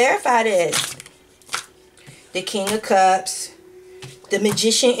 Please clarify this. The King of Cups. The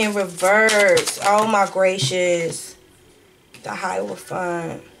Magician in reverse. Oh my gracious. The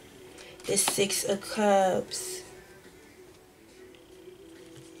Hierophant. The Six of Cups.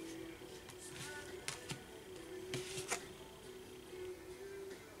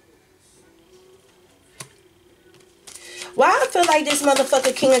 Why I feel like this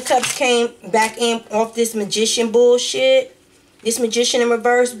motherfucker King of Cups came back in off this magician bullshit. This magician in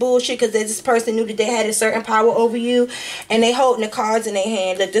reverse bullshit. Because this person knew that they had a certain power over you. And they holding the cards in their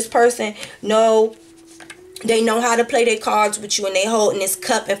hand. Look, this person they know how to play their cards with you. And they holding this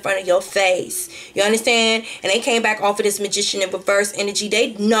cup in front of your face. You understand? And they came back off of this magician in reverse energy.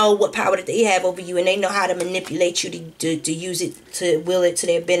 They know what power that they have over you. And they know how to manipulate you to use it, to will it to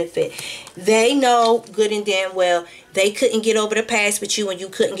their benefit. They know good and damn well they couldn't get over the past with you and you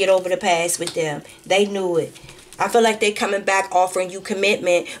couldn't get over the past with them. They knew it. I feel like they coming back offering you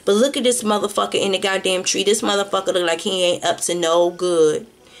commitment. But look at this motherfucker in the goddamn tree. This motherfucker look like he ain't up to no good.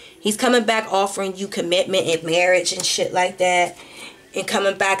 He's coming back offering you commitment and marriage and shit like that. And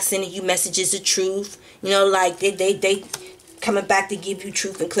coming back sending you messages of truth. You know, like they coming back to give you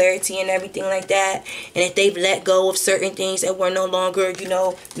truth and clarity and everything like that. And if they've let go of certain things that were no longer, you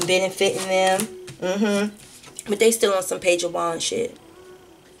know, benefiting them. But they still on some Page of Wands shit.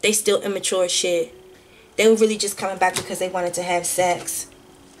 They still immature shit. They were really just coming back because they wanted to have sex.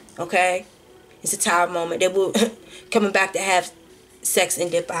 Okay? It's a Tower moment. They were coming back to have sex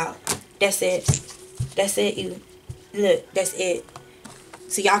and dip out. That's it. That's it. Look, that's it.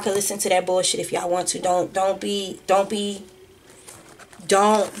 So y'all can listen to that bullshit if y'all want to. Don't be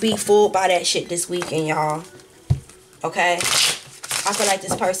fooled by that shit this weekend, y'all. Okay? I feel like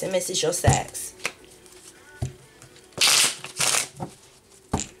this person misses your sex.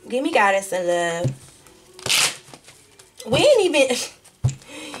 Give me guidance and love. We ain't even...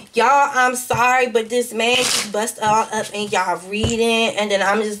 Y'all, I'm sorry, but this man just bust all up in y'all reading. And then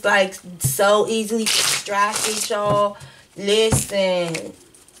I'm just like so easily distracted, y'all. Listen.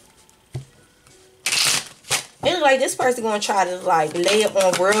 It looks like this person gonna try to like lay it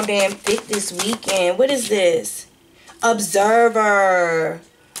on real damn thick this weekend. What is this? Observer.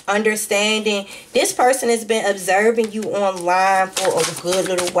 Understanding. This person has been observing you online for a good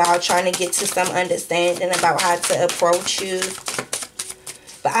little while, trying to get to some understanding about how to approach you.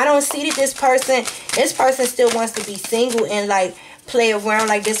 But I don't see that this person still wants to be single and like play around.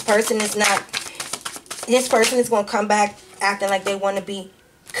 Like this person is going to come back acting like they want to be,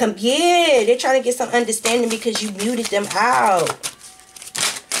 yeah, they're trying to get some understanding because you muted them out.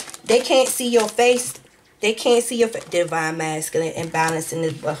 They can't see your face. They can't see your divine masculine and balancing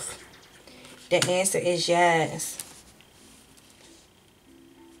this. The answer is yes.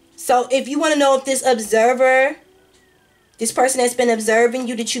 So if you want to know if this observer This person that's been observing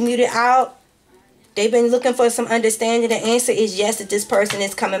you that you muted out, they've been looking for some understanding. The answer is yes, that this person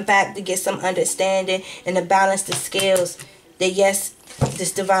is coming back to get some understanding and to balance the scales. That yes,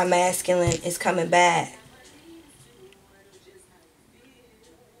 this divine masculine is coming back.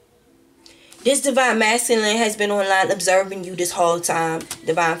 This divine masculine has been online observing you this whole time,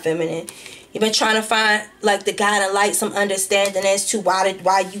 divine feminine. You've been trying to find like the guiding light, some understanding as to why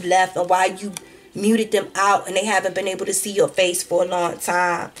you left and why you muted them out, and they haven't been able to see your face for a long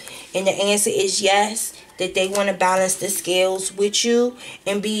time. And the answer is yes, that they want to balance the scales with you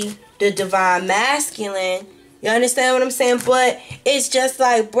and be the divine masculine. You understand what I'm saying? But it's just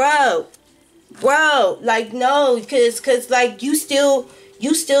like, bro, like, no, because like you still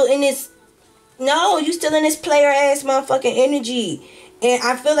in this, no, you still in this player ass motherfucking energy. And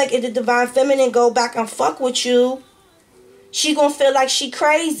I feel like if the divine feminine go back and fuck with you, she gonna feel like she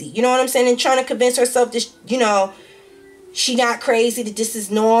crazy. You know what I'm saying? And trying to convince herself that, you know, she not crazy, that this is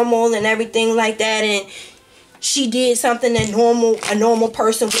normal and everything like that. And she did something that a normal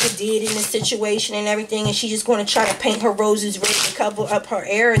person would have did in this situation and everything. And she just gonna try to paint her roses red to cover up her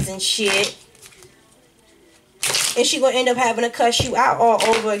errors and shit. And she gonna end up having to cuss you out all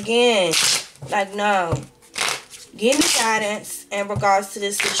over again. Like, no. Give me guidance in regards to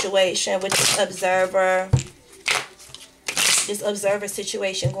this situation with this observer. This observer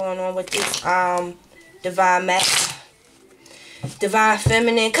situation going on with this divine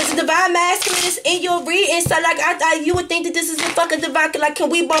feminine, because the divine masculine is in your reading. So like I thought you would think that this is a fucking divine, like,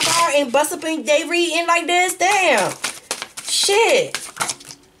 can we bombard and bust up in they reading like this? Damn, shit.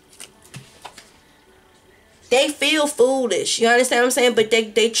 They feel foolish, you understand what I'm saying? But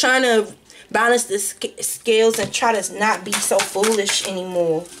they trying to balance the scales and try to not be so foolish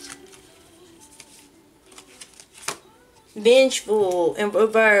anymore. Vengeful in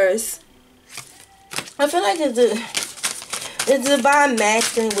reverse. I feel like the divine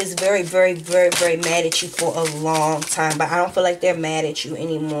masculine was very, very, very, very mad at you for a long time, but I don't feel like they're mad at you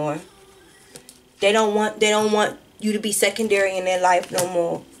anymore. They don't want you to be secondary in their life no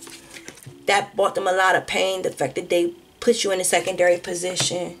more. That brought them a lot of pain, the fact that they put you in a secondary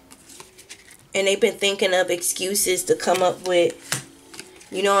position. And they've been thinking of excuses to come up with,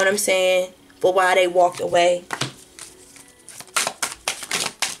 you know what I'm saying, for why they walked away.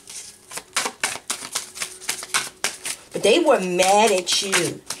 But they were mad at you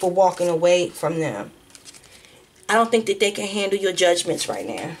for walking away from them. I don't think that they can handle your judgments right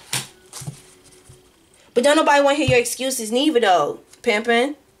now. But don't nobody want to hear your excuses neither, though.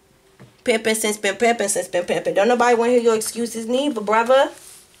 Pimping. Pimping since been pimping. Don't nobody want to hear your excuses neither, brother.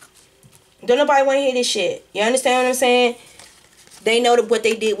 Don't nobody want to hear this shit. You understand what I'm saying? They know that what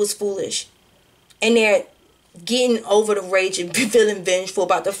they did was foolish. And they're getting over the rage and feeling vengeful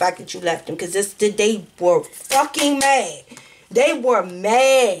about the fact that you left them. Because they were fucking mad. They were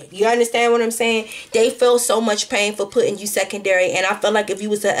mad. You understand what I'm saying? They feel so much pain for putting you secondary. And I feel like if you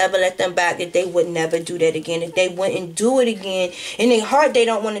was to ever let them back, that they would never do that again. That they wouldn't do it again. In their heart, they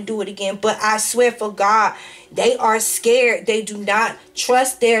don't want to do it again. But I swear for God, they are scared. They do not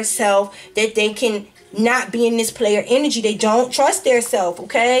trust their self. That they can not be in this player energy. They don't trust their self,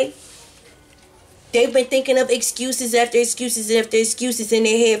 okay? They've been thinking of excuses after excuses after excuses in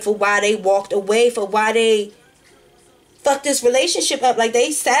their head for why they walked away, for why they fucked this relationship up. Like,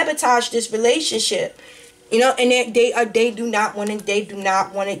 they sabotaged this relationship, you know. And they do not want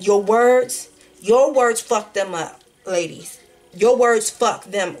it. Your words fuck them up, ladies. Your words fuck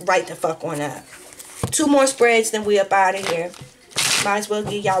them right the fuck on up. 2 more spreads, then we up out of here. Might as well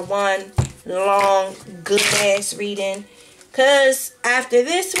give y'all one long good ass reading, because after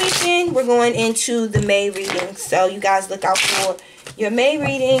this weekend we're going into the May readings. So you guys look out for your May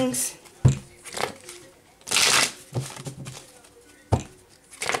readings.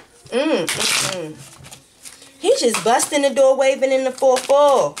 He just busting the door, waving in the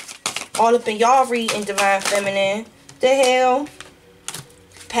 4-4. All up in y'all reading, divine feminine. The hell?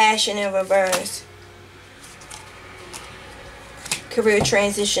 Passion in reverse. Career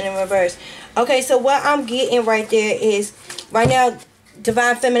transition in reverse. Okay, so what I'm getting right there is, right now,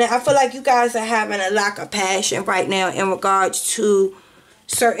 divine feminine, I feel like you guys are having a lack of passion right now in regards to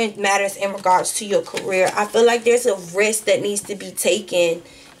certain matters, in regards to your career. I feel like there's a risk that needs to be taken,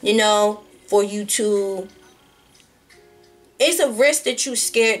 you know, for you to, it's a risk that you're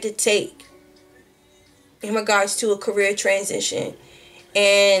scared to take in regards to a career transition.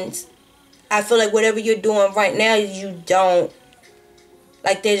 And I feel like whatever you're doing right now, you don't,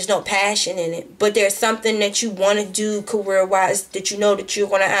 like, there's no passion in it. But there's something that you want to do career-wise that you know that you're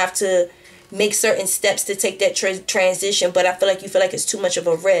going to have to make certain steps to take that transition. But I feel like you feel like it's too much of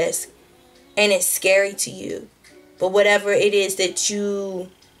a risk. And it's scary to you. But whatever it is that you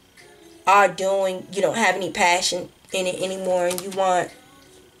are doing, you don't have any passion in it anymore, and you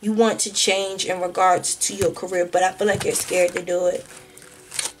want to change in regards to your career, but I feel like you're scared to do it.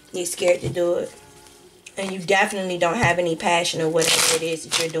 You're scared to do it. And you definitely don't have any passion or whatever it is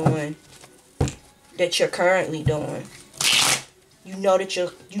that you're doing, that you're currently doing. You know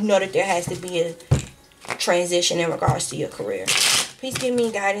that there has to be a transition in regards to your career. Please give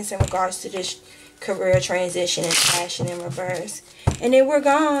me guidance in regards to this career transition and passion in reverse. And then we're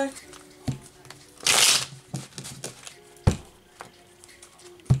gone.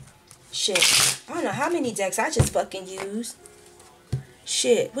 Shit. I don't know how many decks I just fucking used.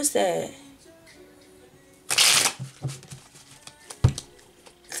 Shit. What's that?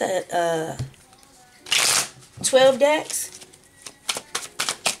 What's that? 12 decks?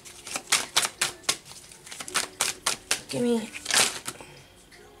 Give me.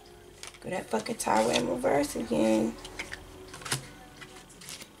 Go that fucking tower in reverse again.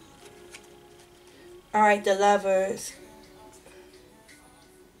 Alright, the Lovers.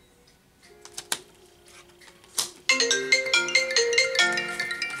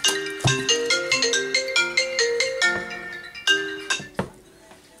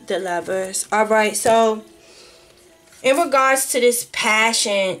 The Lovers. Alright, so in regards to this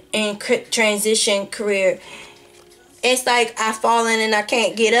passion and transition career, it's like I fallen and I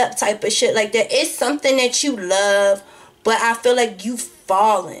can't get up type of shit like that. It's something that you love, but I feel like you've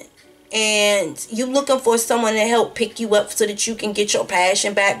fallen. And you looking for someone to help pick you up so that you can get your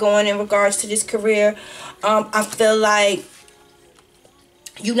passion back going in regards to this career. I feel like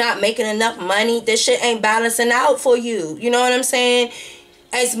you're not making enough money. This shit ain't balancing out for you. You know what I'm saying?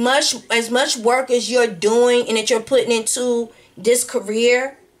 As much work as you're doing and that you're putting into this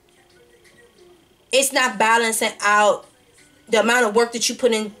career, it's not balancing out the amount of work that you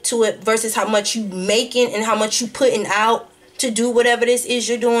put into it versus how much you making and how much you putting out to do whatever this is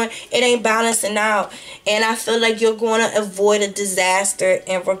you're doing. It ain't balancing out. And I feel like you're going to avoid a disaster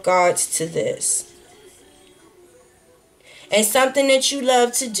in regards to this. And something that you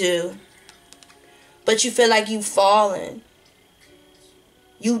love to do, but you feel like you've fallen.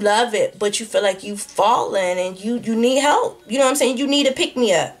 You love it, but you feel like you've fallen and you need help. You know what I'm saying? You need to pick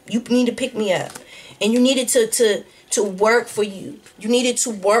me up. You need to pick me up. And you needed to work for you. You needed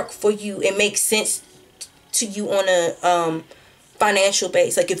to work for you and make sense to you on a financial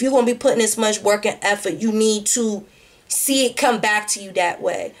base. Like if you're going to be putting this much work and effort, you need to see it come back to you that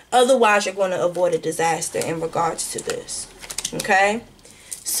way. Otherwise, you're going to avoid a disaster in regards to this. Okay?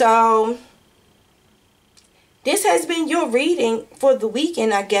 So this has been your reading for the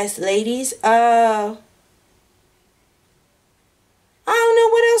weekend, I guess, ladies. I don't know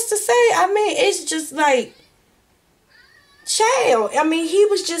what else to say. I mean, it's just like, child. I mean, he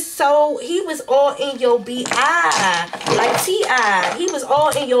was all in your BI like T.I. He was all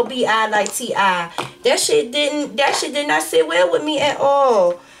in your BI like T.I. That shit did not sit well with me at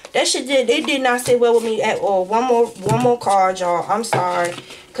all. It did not sit well with me at all. One more card, y'all. I'm sorry.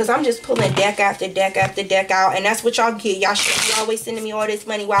 Because I'm just pulling deck after deck after deck out. And that's what y'all get. Y'all should be always sending me all this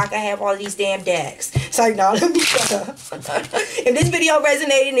money while I can have all these damn decks. So, no, let me shut up. If this video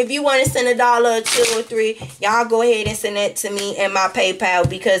resonated, and if you want to send $1 or $2 or $3, y'all go ahead and send it to me in my PayPal.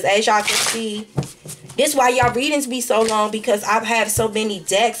 Because as y'all can see, this is why y'all readings be so long. Because I have so many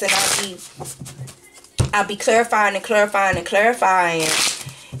decks. And I'll be clarifying and clarifying and clarifying.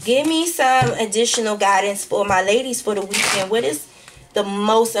 Give me some additional guidance for my ladies for the weekend. What is the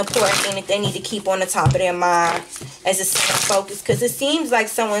most important thing that they need to keep on the top of their mind as a center of focus? Because it seems like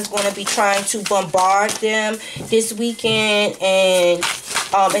someone's going to be trying to bombard them this weekend. And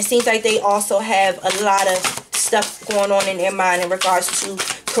it seems like they also have a lot of stuff going on in their mind in regards to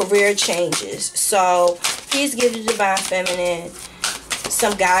career changes. So please give the Divine Feminine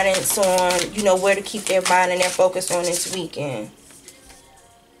some guidance on, you know, where to keep their mind and their focus on this weekend.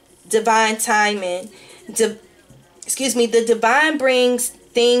 Divine timing. The divine brings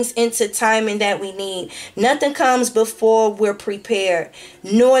things into timing that we need. Nothing comes before we're prepared,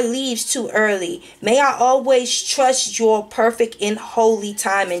 nor leaves too early. May I always trust your perfect and holy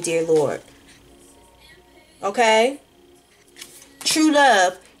timing, dear Lord. Okay? True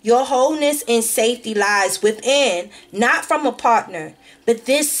love. Your wholeness and safety lies within, not from a partner. But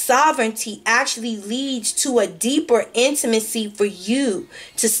this sovereignty actually leads to a deeper intimacy for you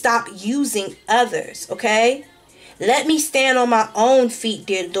to stop using others, okay? Let me stand on my own feet,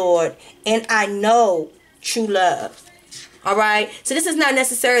 dear Lord, and I know true love. All right? So this is not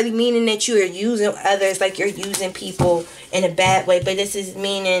necessarily meaning that you are using others like you're using people in a bad way, but this is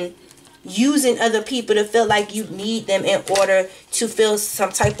meaning using other people to feel like you need them in order to feel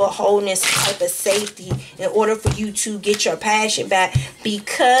some type of wholeness, some type of safety, in order for you to get your passion back.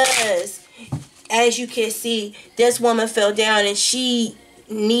 Because as you can see, this woman fell down and she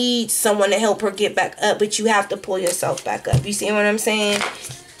needs someone to help her get back up, but you have to pull yourself back up. You see what I'm saying?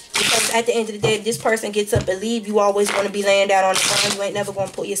 Because at the end of the day, if this person gets up and leave, you always want to be laying down on the ground. You ain't never going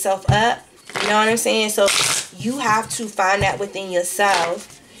to pull yourself up. You know what I'm saying? So you have to find that within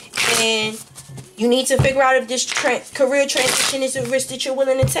yourself. And you need to figure out if this career transition is a risk that you're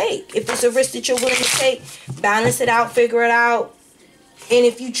willing to take. If it's a risk that you're willing to take, balance it out, figure it out. And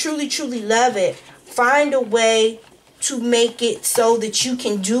if you truly, truly love it, find a way to make it so that you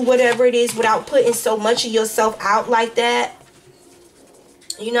can do whatever it is without putting so much of yourself out like that.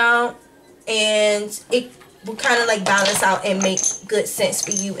 You know? And it will kind of like balance out and make good sense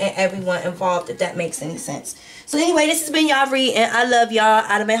for you and everyone involved, if that makes any sense. So anyway, this has been y'all reading. I love y'all.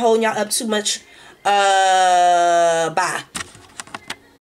 I done been holding y'all up too much. Bye.